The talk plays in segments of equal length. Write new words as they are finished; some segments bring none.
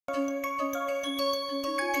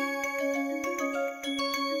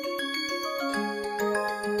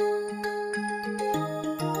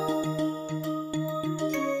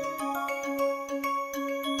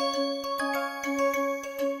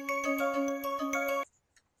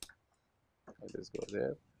this goes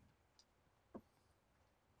there.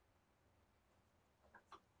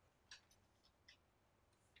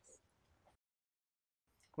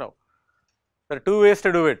 Now, there are two ways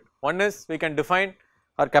to do it. One is we can define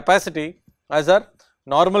our capacity as our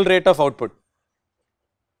normal rate of output.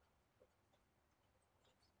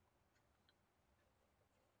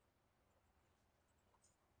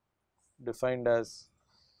 Defined as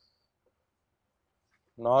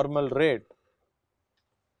normal rate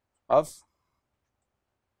of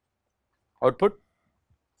output.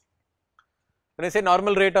 When I say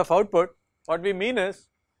normal rate of output, what we mean is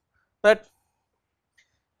that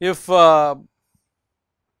if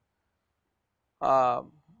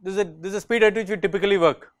this is a speed at which we typically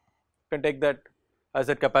work, you can take that as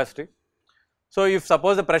that capacity. So, if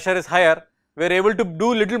suppose the pressure is higher, we are able to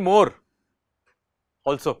do little more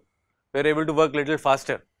also, we are able to work little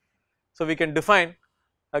faster. So, we can define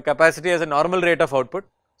a capacity as a normal rate of output.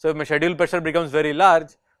 So, if my schedule pressure becomes very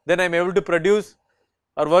large, then I am able to produce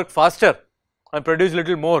or work faster and produce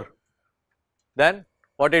little more than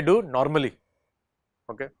what I do normally.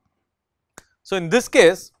 Okay. So, in this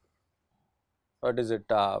case, what is it,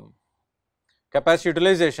 capacity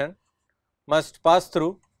utilization must pass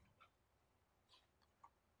through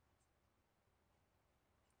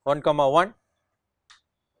 1 comma 1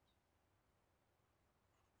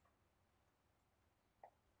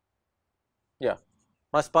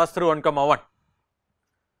 must pass through 1 comma 1.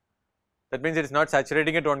 That means it is not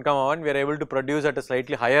saturating at 1 comma 1, we are able to produce at a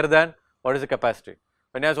slightly higher than what is the capacity.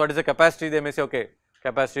 When you ask what is the capacity, they may say okay,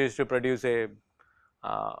 capacity is to produce a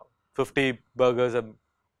 50 burgers in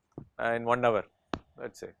 1 hour,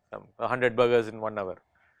 let us say 100 burgers in 1 hour.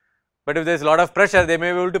 But if there is a lot of pressure, they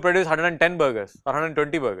may be able to produce 110 burgers or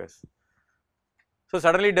 120 burgers. So,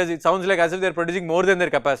 suddenly it sounds like as if they are producing more than their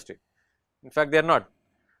capacity. In fact, they are not.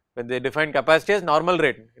 When they define capacity as normal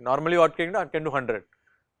rate, normally what can do 100.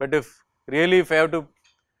 But if really if I have to,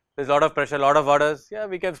 there is a lot of pressure, lot of orders, yeah,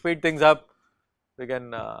 we can speed things up, we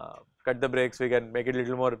can cut the brakes, we can make it a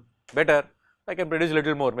little more better, I can produce a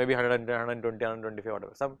little more, maybe 110, 120, 125,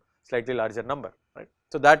 whatever, some slightly larger number, right.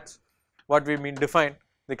 So, that is what we mean define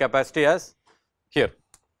the capacity as here.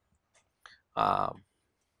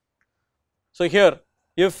 So, here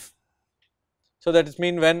if, so that is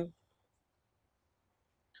mean when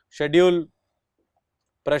schedule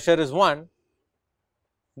pressure is 1,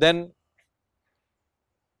 then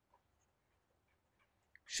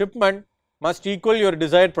shipment must equal your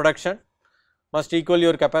desired production, must equal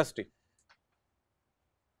your capacity.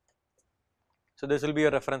 So, this will be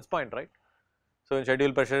a reference point, right. So, when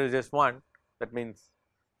schedule pressure is just 1, that means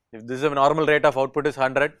if this is a normal rate of output is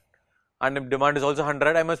 100 and if demand is also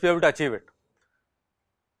 100, I must be able to achieve it.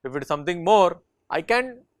 If it is something more, I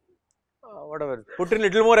can whatever put in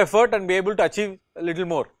little more effort and be able to achieve a little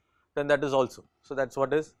more, then that is also. So, that is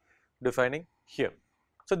what is defining here.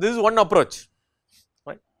 So, this is one approach,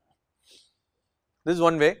 right. This is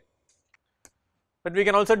one way, but we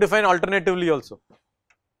can also define alternatively also.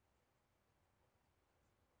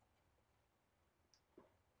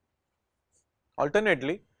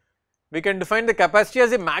 Alternately, we can define the capacity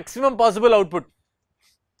as a maximum possible output.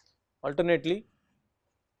 Alternately,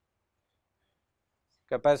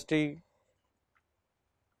 capacity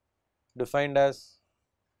defined as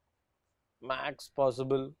max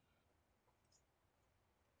possible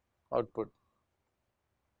output.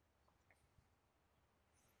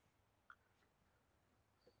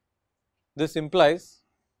 This implies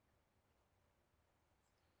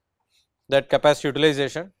that capacity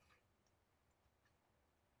utilization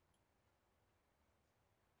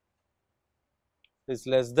is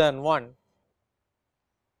less than 1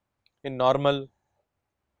 in normal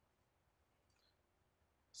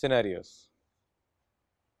scenarios,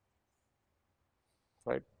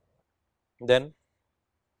 right. Then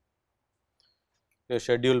your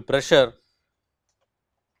schedule pressure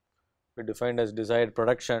we defined as desired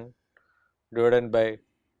production divided by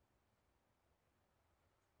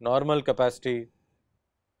normal capacity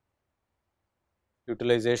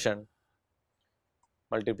utilization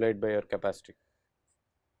multiplied by your capacity.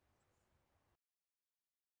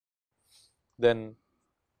 Then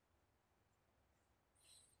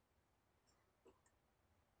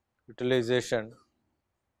utilization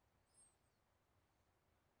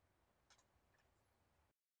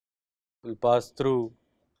will pass through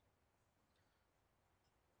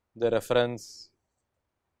the reference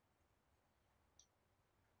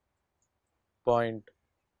point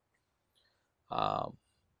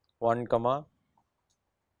 1 comma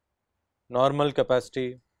normal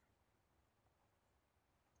capacity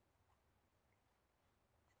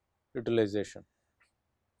utilization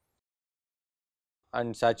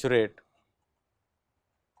and saturate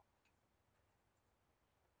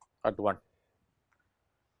at 1.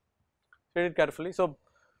 Read it carefully. So,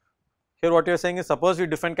 here what you are saying is, suppose we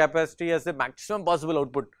define capacity as the maximum possible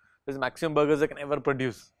output, this maximum burgers I can ever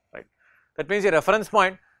produce, right. That means your reference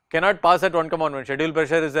point cannot pass at 1, when schedule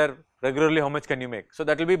pressure is there regularly, how much can you make? So,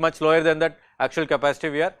 that will be much lower than that actual capacity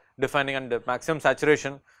we are defining, and the maximum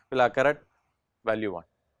saturation will occur at value 1.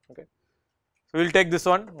 Okay. So, we will take this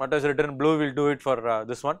one, what is written in blue, we will do it for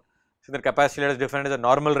this one. So, the capacity let us define as a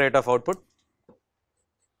normal rate of output.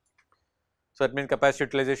 So, that means capacity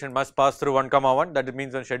utilization must pass through 1, that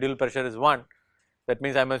means when schedule pressure is 1, that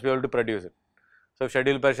means I must be able to produce it. So, if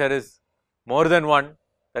schedule pressure is more than 1,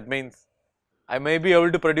 that means I may be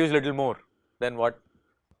able to produce little more than what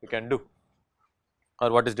we can do,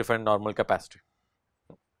 or what is defined normal capacity.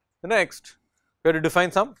 The next, we have to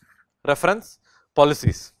define some reference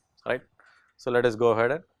policies, right. So, let us go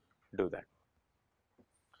ahead and do that.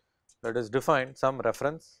 Let us define some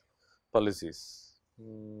reference policies.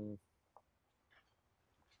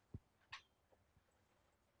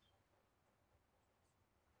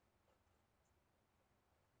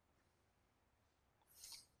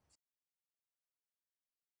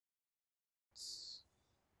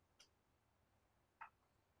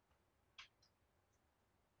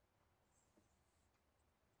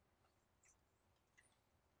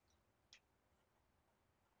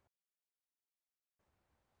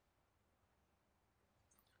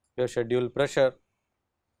 Your schedule pressure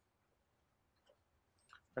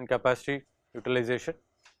and capacity utilization,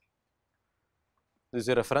 this is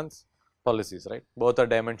your reference policies, right. Both are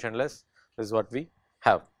dimensionless, this is what we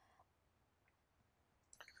have.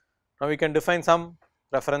 Now, we can define some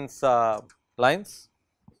reference lines.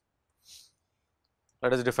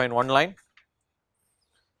 Let us define one line.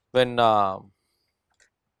 When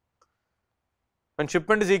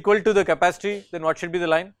shipment is equal to the capacity, then what should be the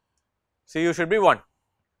line? Cu should be 1.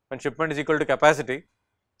 When shipment is equal to capacity,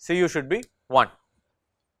 Cu should be 1.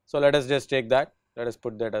 So, let us just take that, let us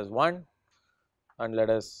put that as 1, and let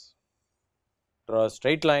us draw a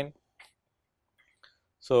straight line.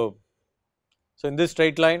 So, in this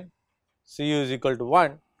straight line, Cu is equal to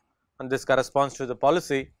 1, and this corresponds to the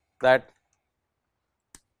policy that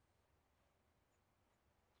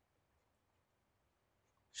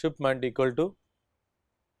shipment equal to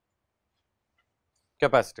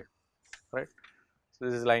capacity, right. So,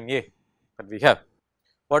 this is line A that we have.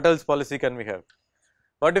 What else policy can we have?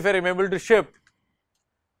 What if I am able to ship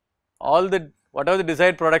all the whatever the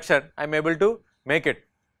desired production, I am able to make it,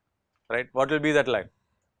 right. What will be that line?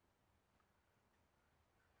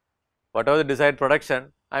 Whatever the desired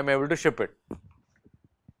production, I am able to ship it.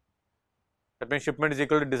 That means shipment is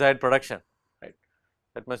equal to desired production, right.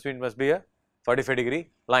 That must be a 45-degree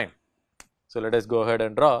line. So, let us go ahead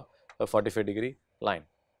and draw a 45-degree line.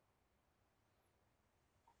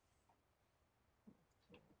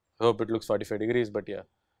 I hope it looks 45 degrees, but yeah,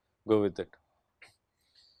 go with it.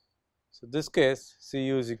 So, this case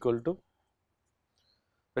Cu is equal to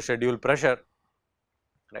the schedule pressure,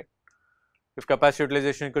 right. If capacity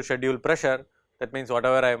utilization equals schedule pressure, that means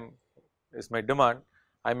whatever is my demand,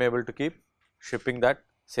 I am able to keep shipping that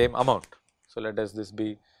same amount. So, let us this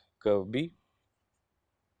be curve B,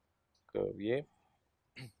 curve A,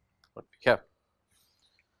 what we have.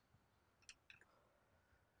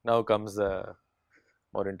 Now comes the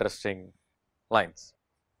more interesting lines.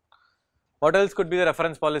 What else could be the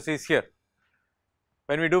reference policies here?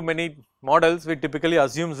 When we do many models, we typically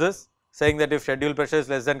assume this, saying that if schedule pressure is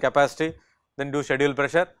less than capacity, then do schedule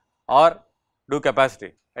pressure or do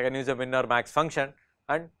capacity. I can use a min or max function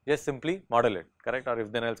and just simply model it, correct, or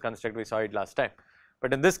if then else construct, we saw it last time.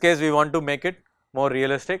 But in this case, we want to make it more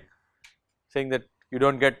realistic, saying that you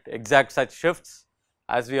do not get exact such shifts.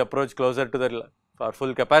 As we approach closer to the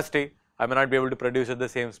full capacity, I may not be able to produce at the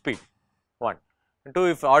same speed, 1. And 2,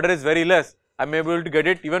 if order is very less, I am able to get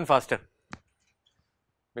it even faster,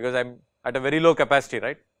 because I am at a very low capacity,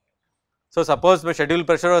 right. So, suppose my schedule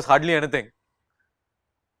pressure was hardly anything,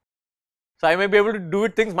 so I may be able to do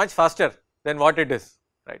it things much faster than what it is,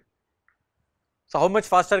 right. So, how much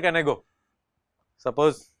faster can I go?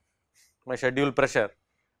 Suppose my schedule pressure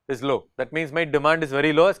is low, that means my demand is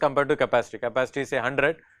very low as compared to capacity. Capacity is say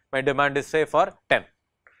 100, my demand is say for 10,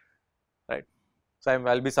 right. So, I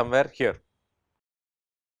will be somewhere here.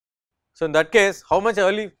 So, in that case, how much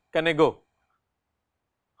early can I go?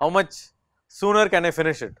 How much sooner can I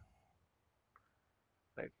finish it,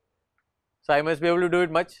 right. So, I must be able to do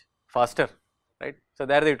it much faster, right. So,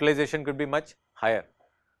 there the utilization could be much higher,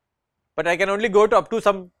 but I can only go to up to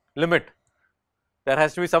some limit. There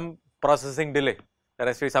has to be some processing delay, there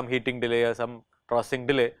has to be some heating delay or some processing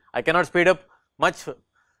delay. I cannot speed up much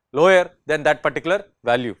lower than that particular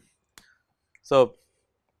value. So,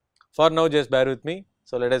 For now, just bear with me.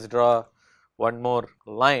 So, let us draw one more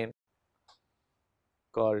line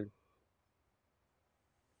called,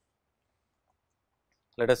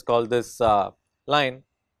 let us call this line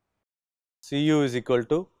Cu is equal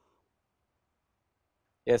to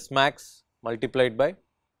S max multiplied by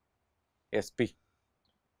Sp.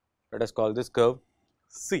 Let us call this curve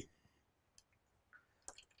C.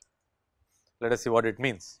 Let us see what it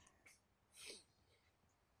means.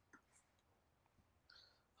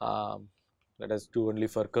 Let us do only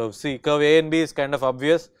for curve C. Curve A and B is kind of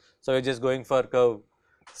obvious. So, we are just going for curve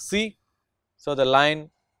C. So, the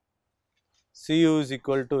line Cu is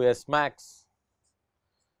equal to S max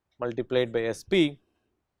multiplied by Sp,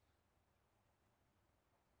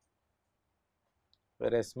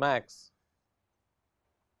 where S max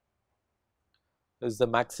is the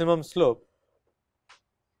maximum slope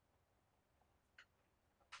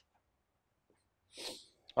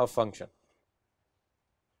of function.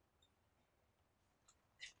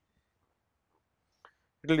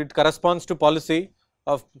 It corresponds to policy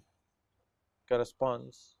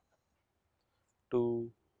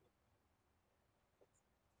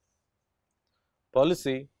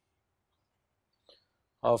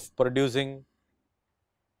of producing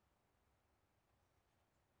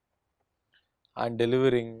and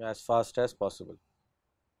delivering as fast as possible.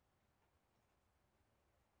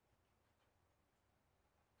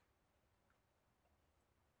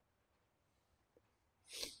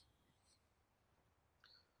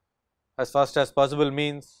 As fast as possible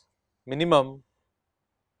means minimum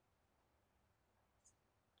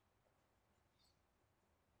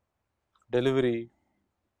delivery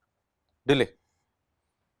delay.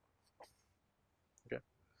 Okay.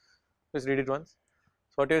 Just read it once.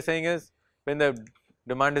 So, what you are saying is, when the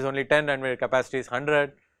demand is only 10 and my capacity is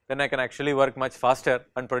 100, then I can actually work much faster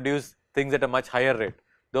and produce things at a much higher rate.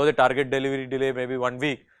 Though the target delivery delay may be 1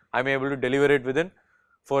 week, I may be able to deliver it within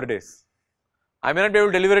 4 days. I may not be able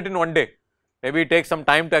to deliver it in 1 day, maybe it takes some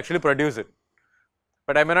time to actually produce it,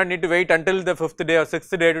 but I may not need to wait until the 5th day or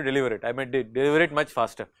 6th day to deliver it. I may deliver it much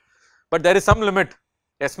faster, but there is some limit,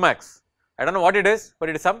 S max. I do not know what it is, but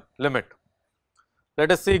it is some limit.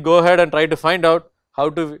 Let us see, go ahead and try to find out how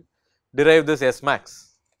to derive this S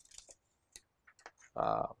max.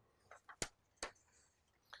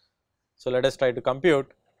 So, let us try to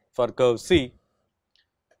compute for curve C,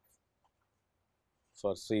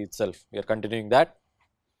 for C itself, we are continuing that.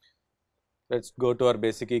 Let us go to our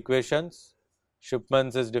basic equations.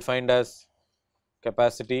 Shipments is defined as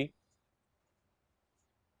capacity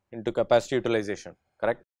into capacity utilization,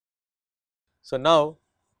 correct. So, now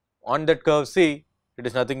on that curve C, it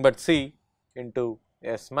is nothing but C into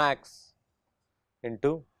S max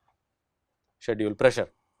into schedule pressure,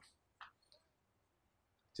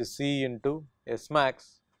 which is C into S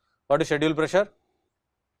max. What is schedule pressure?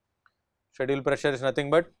 Schedule pressure is nothing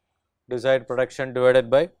but desired production divided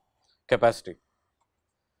by capacity,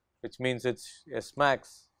 which means it is S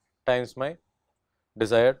max times my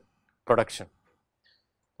desired production.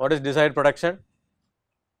 What is desired production?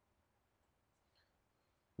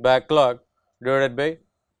 Backlog divided by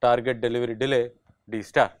target delivery delay D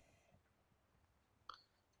star.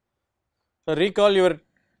 So, recall your,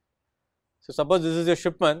 so suppose this is your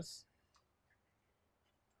shipments,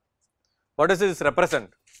 what does this represent?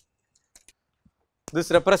 This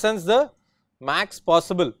represents the max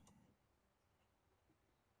possible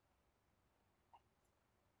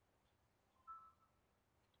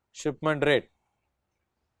shipment rate,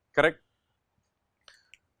 correct.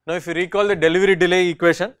 Now, if you recall the delivery delay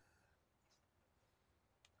equation,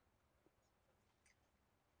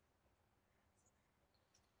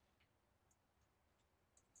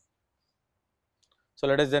 so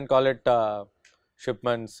let us then call it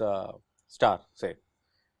shipments star, say.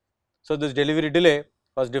 So, this delivery delay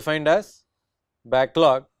was defined as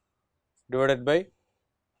backlog divided by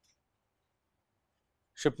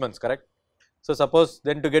shipments, correct. So, suppose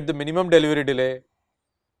then to get the minimum delivery delay,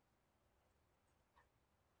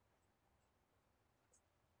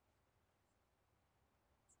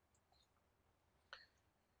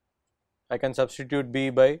 I can substitute B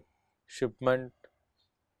by shipment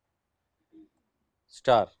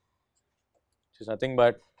star, which is nothing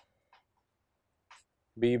but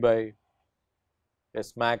B by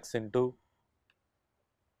S max into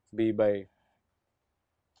B by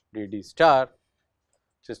DD star,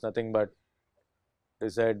 which is nothing but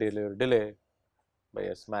desired delivery delay by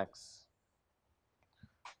S max,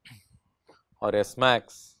 or S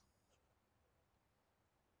max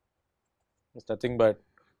is nothing but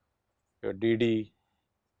your DD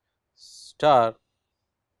star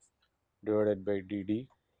divided by DD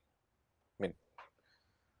min,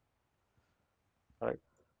 right.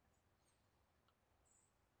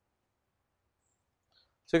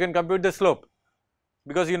 So, you can compute the slope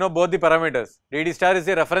because you know both the parameters. DD star is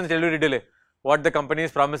the reference delivery delay, what the company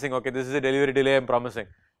is promising. Okay, this is the delivery delay I am promising,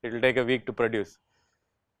 it will take a week to produce.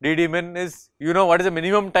 DD min is, you know, what is the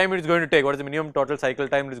minimum time it is going to take, what is the minimum total cycle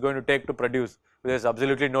time it is going to take to produce. There is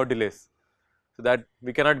absolutely no delays. So, that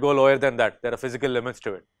we cannot go lower than that, there are physical limits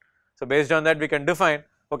to it. So, based on that we can define,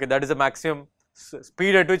 okay, that is the maximum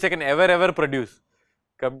speed at which I can ever produce.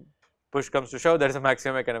 Push comes to shove, that is the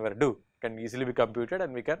maximum I can ever do, can easily be computed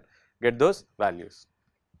and we can get those values.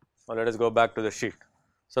 Now, let us go back to the sheet.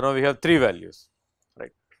 So, now we have 3 values,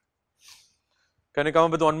 right. Can you come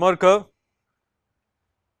up with one more curve?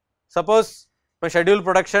 Suppose my scheduled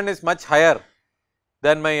production is much higher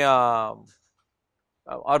than my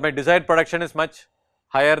or my desired production is much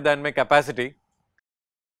higher than my capacity,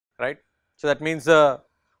 right. So, that means the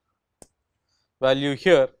value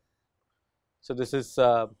here, so this is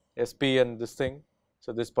SP and this thing,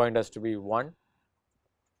 so this point has to be 1,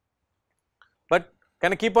 but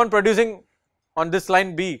can I keep on producing on this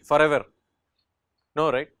line B forever?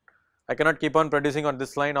 No, right, I cannot keep on producing on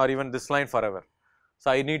this line or even this line forever.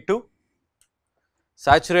 So, I need to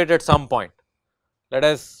saturate at some point. Let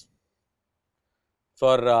us,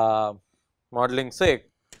 for modeling sake,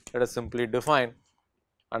 let us simply define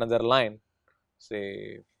another line,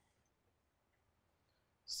 say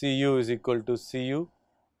Cu is equal to Cu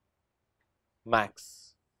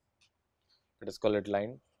max, let us call it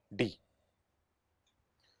line D.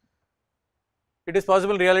 It is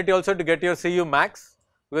possible in reality also to get your Cu max,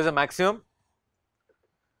 because the maximum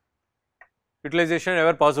utilization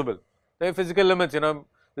ever possible. There are physical limits, you know,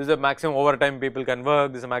 this is the maximum overtime people can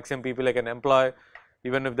work, this is the maximum people I can employ,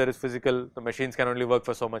 even if there is physical, the machines can only work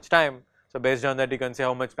for so much time. So, based on that you can say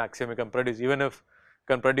how much maximum you can produce, even if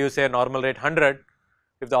you can produce say a normal rate 100,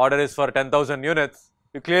 if the order is for 10,000 units,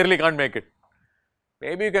 you clearly can't make it.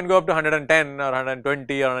 Maybe you can go up to 110 or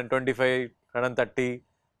 120 or 125, 130,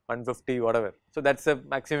 150, whatever. So, that is the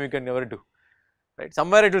maximum you can never do, right,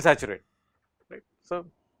 somewhere it will saturate, right. So,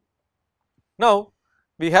 now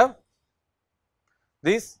we have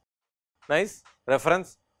these nice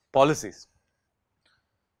reference policies.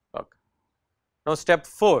 Okay. Now, step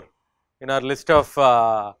 4 in our list of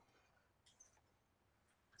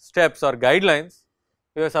steps or guidelines,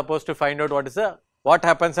 we are supposed to find out what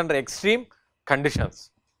happens under extreme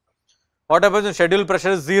conditions. What happens when schedule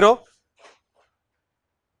pressure is 0?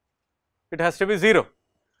 It has to be 0.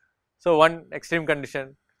 So, one extreme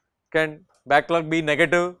condition, can backlog be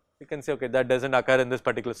negative? You can say, okay, that does not occur in this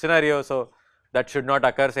particular scenario. So, that should not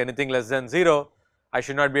occur, so anything less than 0, I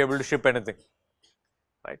should not be able to ship anything,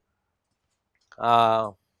 right.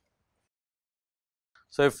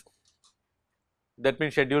 So, if that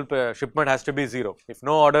means scheduled shipment has to be 0, if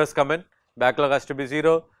no orders come in, backlog has to be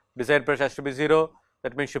 0, desired pressure has to be 0,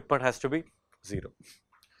 that means shipment has to be 0.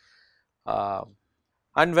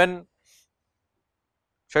 And when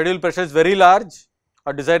scheduled pressure is very large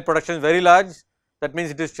or desired production is very large, that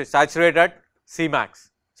means it is saturated at C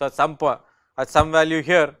max. So, at some value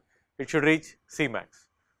here it should reach C max.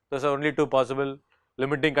 Those are only 2 possible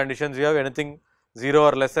limiting conditions you have, anything 0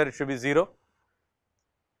 or lesser it should be 0,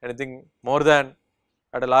 anything more than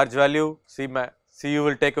at a large value Cu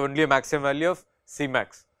will take only a maximum value of C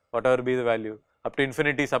max, whatever be the value, up to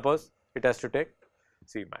infinity suppose it has to take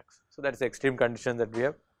C max. So, that is the extreme condition that we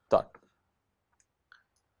have thought.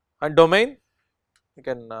 And domain, you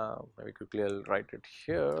can maybe quickly I will write it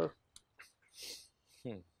here.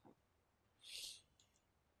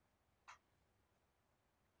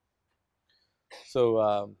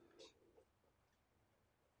 So,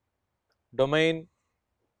 domain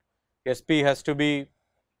SP has to be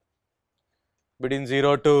between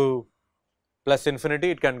 0 to plus infinity,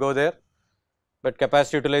 it can go there, but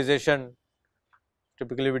capacity utilization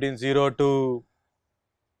typically between 0 to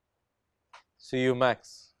Cu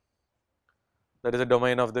max, that is the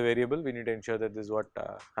domain of the variable, we need to ensure that this is what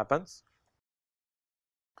happens.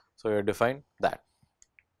 So, we have defined that.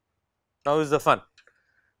 Now is the fun,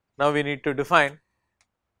 now we need to define,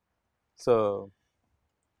 so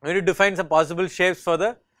we need to define some possible shapes for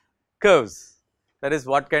the curves, that is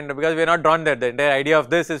what kind of, because we are not drawn there, the entire idea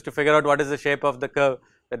of this is to figure out what is the shape of the curve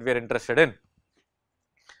that we are interested in.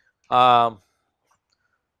 But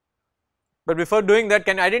before doing that,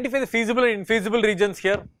 can you identify the feasible and infeasible regions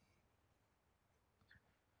here?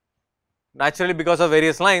 Naturally, because of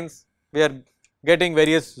various lines, we are getting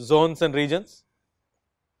various zones and regions.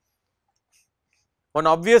 One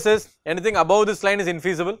obvious is anything above this line is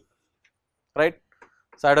infeasible, right.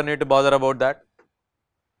 So, I do not need to bother about that.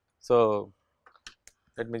 So,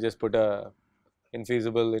 let me just put a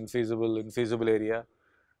infeasible area.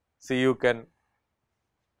 Cu can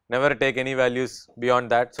never take any values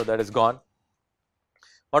beyond that, so that is gone.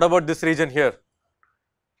 What about this region here?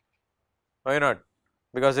 Why not?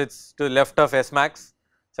 Because it's to the left of S max,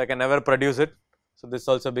 so I can never produce it. So this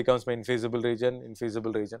also becomes my infeasible region,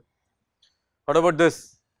 infeasible region. What about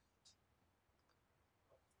this?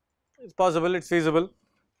 It's possible, it's feasible,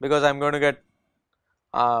 because I am going to get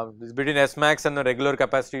this between S max and the regular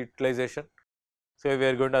capacity utilization. So we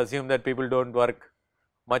are going to assume that people don't work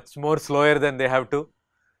much more slower than they have to,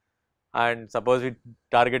 and suppose we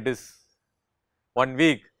target is 1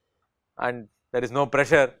 week and there is no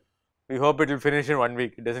pressure, we hope it will finish in 1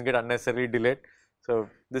 week, it does not get unnecessarily delayed. So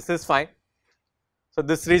this is fine. So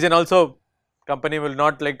this region also company will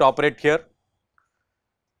not like to operate here,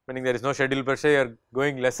 meaning there is no schedule pressure, you are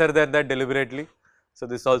going lesser than that deliberately. So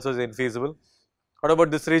this also is infeasible. What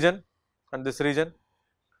about this region and this region?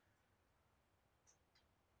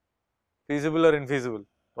 Feasible or infeasible?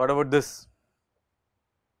 What about this?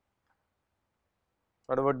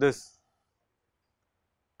 What about this?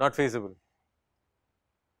 Not feasible.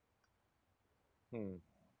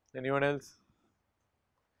 Anyone else?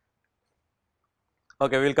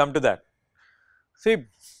 Okay, we will come to that. See,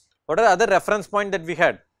 what are the other reference point that we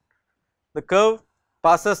had? The curve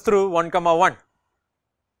passes through 1, 1.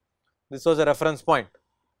 This was a reference point.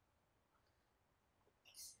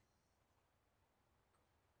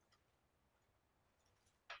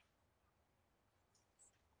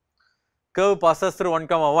 Curve passes through 1,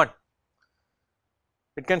 1.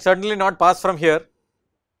 It can certainly not pass from here,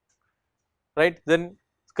 right? Then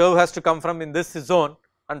curve has to come from in this zone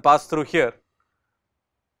and pass through here.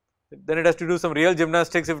 Then it has to do some real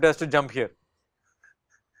gymnastics if it has to jump here.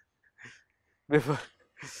 Before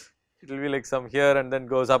it will be like some here and then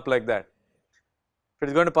goes up like that. If it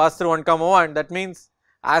is going to pass through 1, 1, that means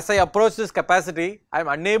as I approach this capacity, I am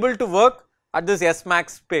unable to work at this S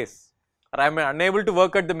max pace, or I am unable to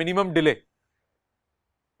work at the minimum delay,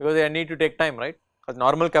 because I need to take time, right? As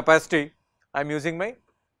normal capacity, I am using my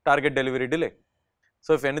target delivery delay.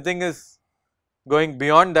 So if anything is going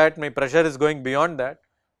beyond that, my pressure is going beyond that,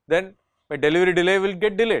 then my delivery delay will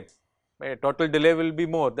get delayed, my total delay will be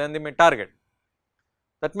more than my target.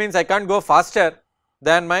 That means I can't go faster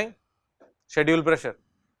than my schedule pressure,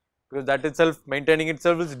 because that itself, maintaining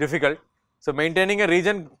itself is difficult. So maintaining a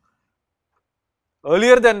region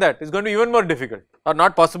earlier than that is going to be even more difficult or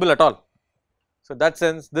not possible at all. So that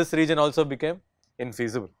sense, this region also became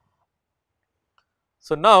infeasible.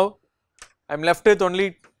 So now I am left with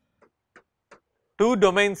only 2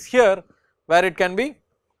 domains here where it can be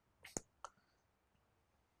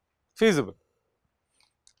feasible,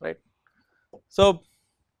 right. So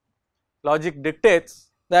logic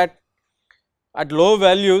dictates that at low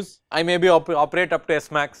values I may be operate up to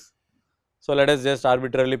S max. So let us just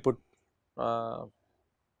arbitrarily put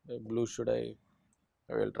blue, I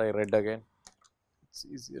will try red again, it's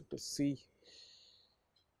easier to see.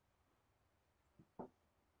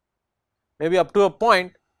 Maybe up to a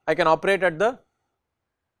point I can operate at the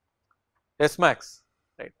S max,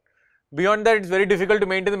 right. Beyond that it is very difficult to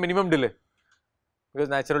maintain the minimum delay, because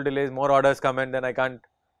natural delays, more orders come and then I can't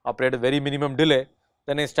operate a very minimum delay,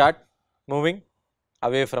 then I start moving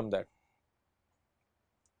away from that.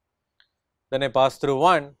 Then I pass through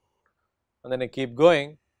 1 and then I keep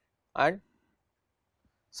going and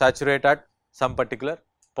saturate at some particular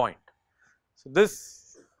point. So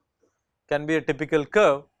this can be a typical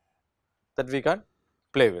curve that we can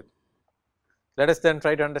play with. Let us then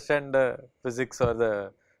try to understand the physics or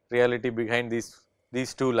the reality behind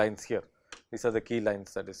these 2 lines here. These are the key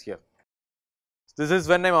lines that is here. So this is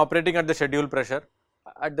when I am operating at the schedule pressure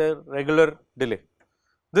at the regular delay.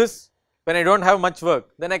 This, when I do not have much work,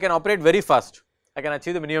 then I can operate very fast, I can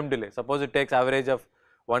achieve the minimum delay. Suppose it takes average of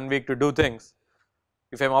 1 week to do things.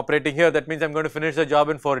 If I am operating here, that means I am going to finish the job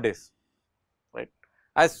in 4 days, right.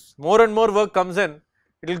 As more and more work comes in,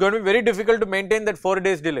 it is going to be very difficult to maintain that 4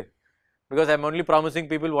 days delay, because I am only promising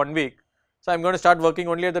people 1 week. So I am going to start working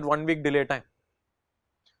only at that 1 week delay time.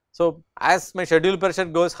 So as my schedule pressure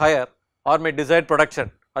goes higher, or my desired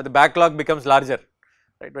production or the backlog becomes larger,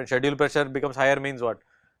 right. When schedule pressure becomes higher means what?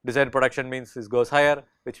 Desired production means this goes higher,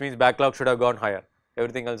 which means backlog should have gone higher,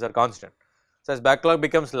 everything else are constant. So as backlog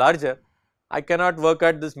becomes larger, I cannot work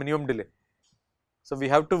at this minimum delay. So we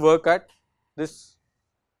have to work at this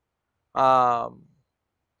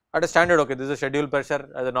at a standard. Okay, this is a schedule pressure,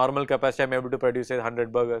 as a normal capacity I am able to produce say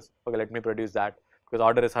 100 burgers, okay, let me produce that, because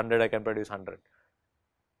order is 100, I can produce 100.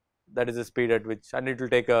 That is the speed at which, and it will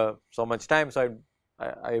take so much time, so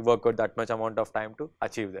I work out that much amount of time to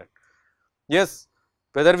achieve that. Yes,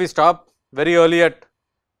 whether we stop very early at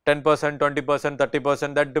 10%, 20%,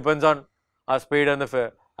 30%, that depends on our speed and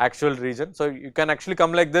the actual region. So, you can actually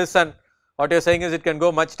come like this, and what you are saying is it can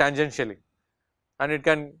go much tangentially, and it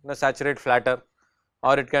can saturate flatter,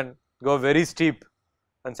 or it can go very steep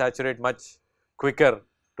and saturate much quicker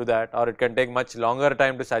to that, or it can take much longer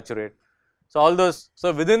time to saturate. So, all those,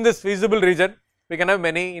 so within this feasible region we can have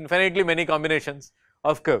many, infinitely many combinations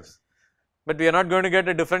of curves, but we are not going to get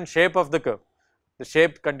a different shape of the curve. The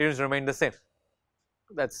shape continues to remain the same.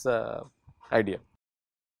 That is the idea.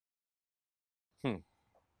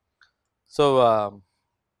 So,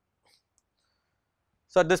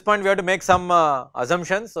 so at this point we have to make some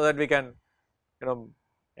assumptions so that we can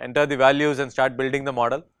enter the values and start building the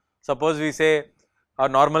model. Suppose we say our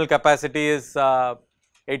normal capacity is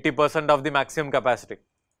 80% of the maximum capacity.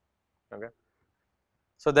 Okay.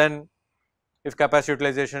 So, then if capacity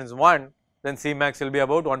utilization is 1, then C max will be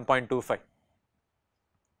about 1.25,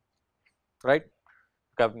 right.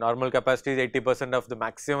 Normal capacity is 80% of the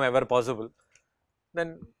maximum ever possible,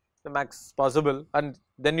 then the max possible, and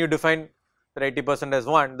then you define that 80% as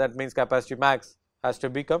 1, that means capacity max has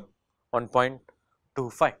to become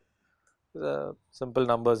 1.25. The simple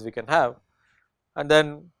numbers we can have, and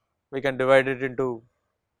then we can divide it into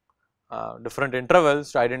different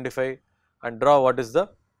intervals to identify and draw what is the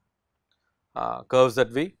curves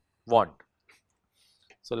that we want.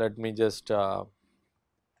 So, let me just go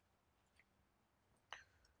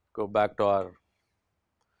back to our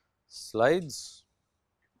slides.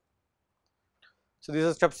 So, these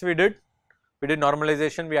are steps we did. We did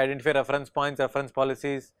normalization, we identify reference points, reference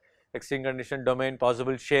policies, extreme condition, domain,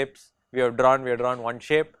 possible shapes. We have drawn one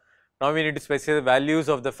shape. Now, we need to specify the values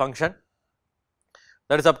of the function.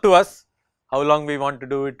 That is up to us how long we want to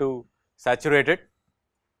do it to saturate it.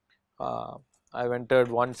 I have entered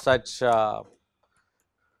one such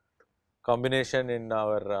combination in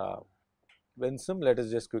our WinSim. Let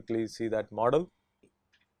us just quickly see that model.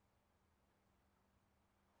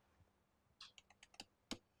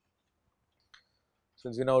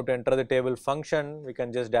 Since we know how to enter the table function, we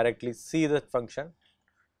can just directly see the function.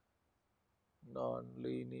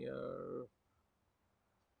 Non-linear.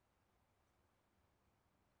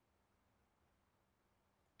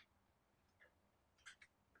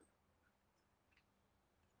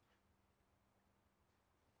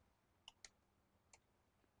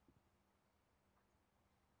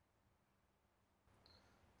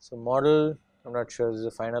 So, model, I am not sure this is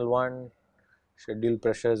the final one. Schedule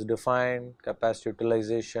pressure is defined, capacity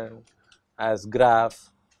utilization as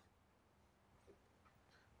graph.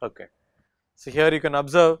 Okay. So, here you can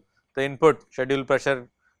observe the input schedule pressure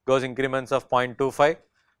goes increments of 0.25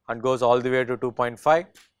 and goes all the way to 2.5,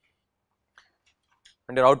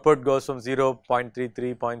 and your output goes from 0,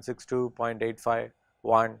 0.33, 0.62, 0.85,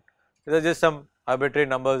 1. These are just some arbitrary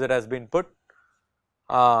numbers that has been put,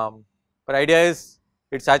 but idea is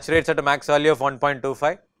it saturates at a max value of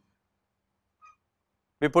 1.25.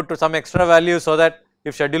 We put to some extra value so that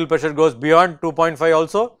if schedule pressure goes beyond 2.5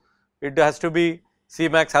 also, it has to be C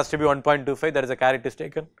max has to be 1.25. There is a caret is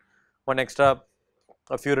taken. One extra,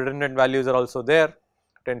 a few redundant values are also there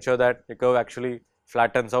to ensure that the curve actually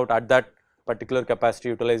flattens out at that particular capacity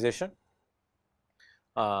utilization.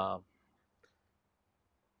 How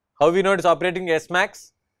we know it is operating S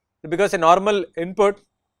max? Because a normal input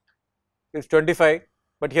is 25,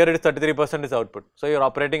 but here it is 33% is output. So, you are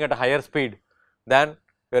operating at a higher speed than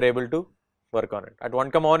you are able to work on it. At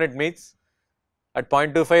 1,1 it meets, at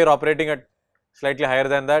 0.25 you are operating at slightly higher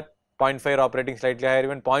than that, 0.5 you are operating slightly higher,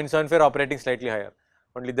 even 0.75 you are operating slightly higher,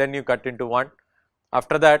 only then you cut into 1.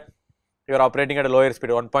 After that you are operating at a lower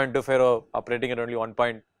speed, 1.25 you are operating at only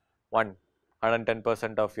 1.1,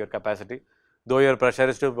 110% of your capacity, though your pressure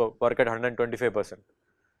is to work at 125%.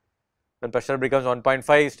 When pressure becomes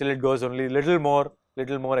 1.5, still it goes only little more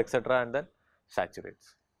etc., and then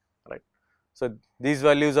saturates, right. So, these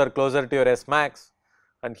values are closer to your S max,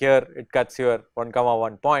 and here it cuts your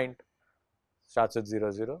 1, point, starts with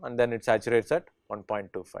 0, 0, and then it saturates at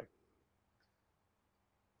 1.25.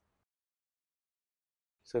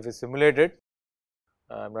 So, if we simulate it,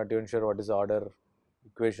 I am not even sure what is the order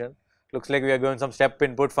equation. Looks like we are given some step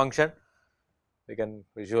input function, we can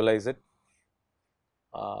visualize it.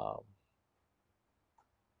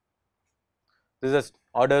 This is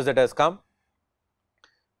orders that has come.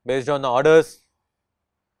 Based on the orders,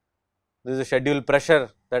 this is the schedule pressure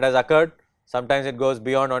that has occurred. Sometimes it goes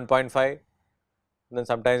beyond 1.5, then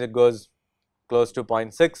sometimes it goes close to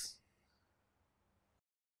 0.6.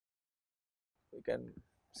 You can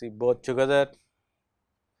see both together. You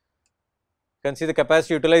can see the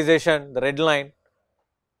capacity utilization, the red line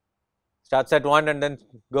starts at 1 and then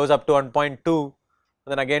goes up to 1.2,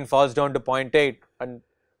 then again falls down to 0.8 and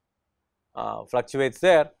fluctuates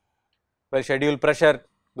there, while schedule pressure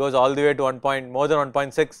goes all the way to more than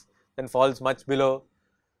 1.6, then falls much below.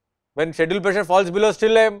 When schedule pressure falls below,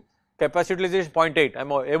 still I am capacity utilization 0.8, I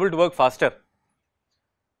am able to work faster.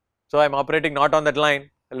 So I am operating not on that line,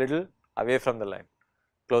 a little away from the line,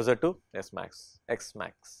 closer to S max, X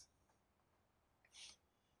max.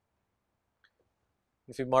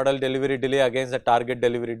 If you model delivery delay against the target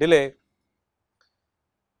delivery delay, you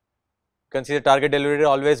can see the target delivery delay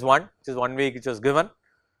always 1, which is 1 week which was given.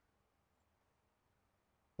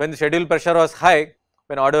 When the schedule pressure was high,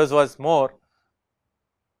 when orders was more,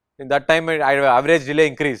 in that time average delay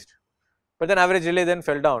increased, but then average delay then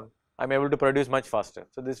fell down. I am able to produce much faster.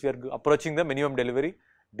 So, this we are approaching the minimum delivery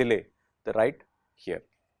delay, the right here.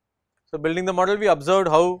 So, building the model, we observed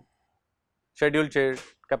how schedule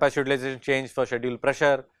capacity utilization changed for schedule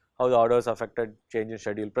pressure, how the orders affected change in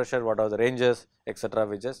schedule pressure, what are the ranges, etc.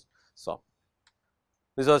 we just saw.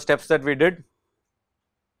 These are steps that we did.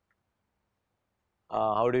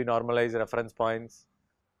 How do you normalize reference points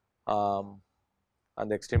and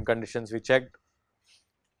the extreme conditions we checked.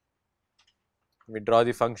 We draw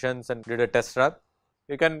the functions and did a test run.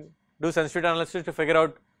 You can do sensitivity analysis to figure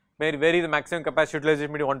out vary the maximum capacity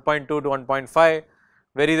utilization between 1.2 to 1.5,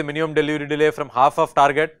 vary the minimum delivery delay from half of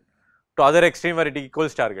target to other extreme where it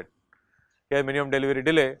equals target. Here minimum delivery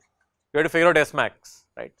delay, you have to figure out S max,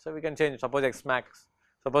 right. So, we can change, suppose X max,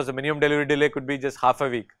 suppose the minimum delivery delay could be just half a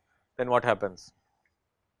week, then what happens?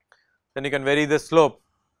 Then you can vary the slope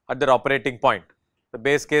at their operating point. The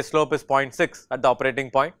base case slope is 0.6 at the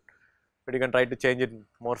operating point, but you can try to change it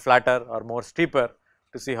more flatter or more steeper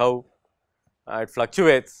to see how it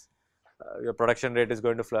fluctuates. Your production rate is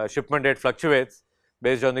going to shipment rate fluctuates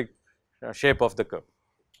based on the shape of the curve.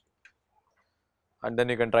 And then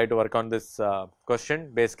you can try to work on this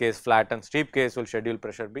question, base case flat and steep case will schedule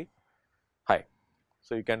pressure be high.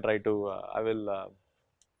 So, you can try to I will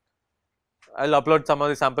upload some of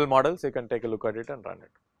the sample models, you can take a look at it and run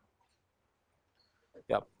it.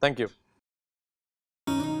 Yeah, thank you.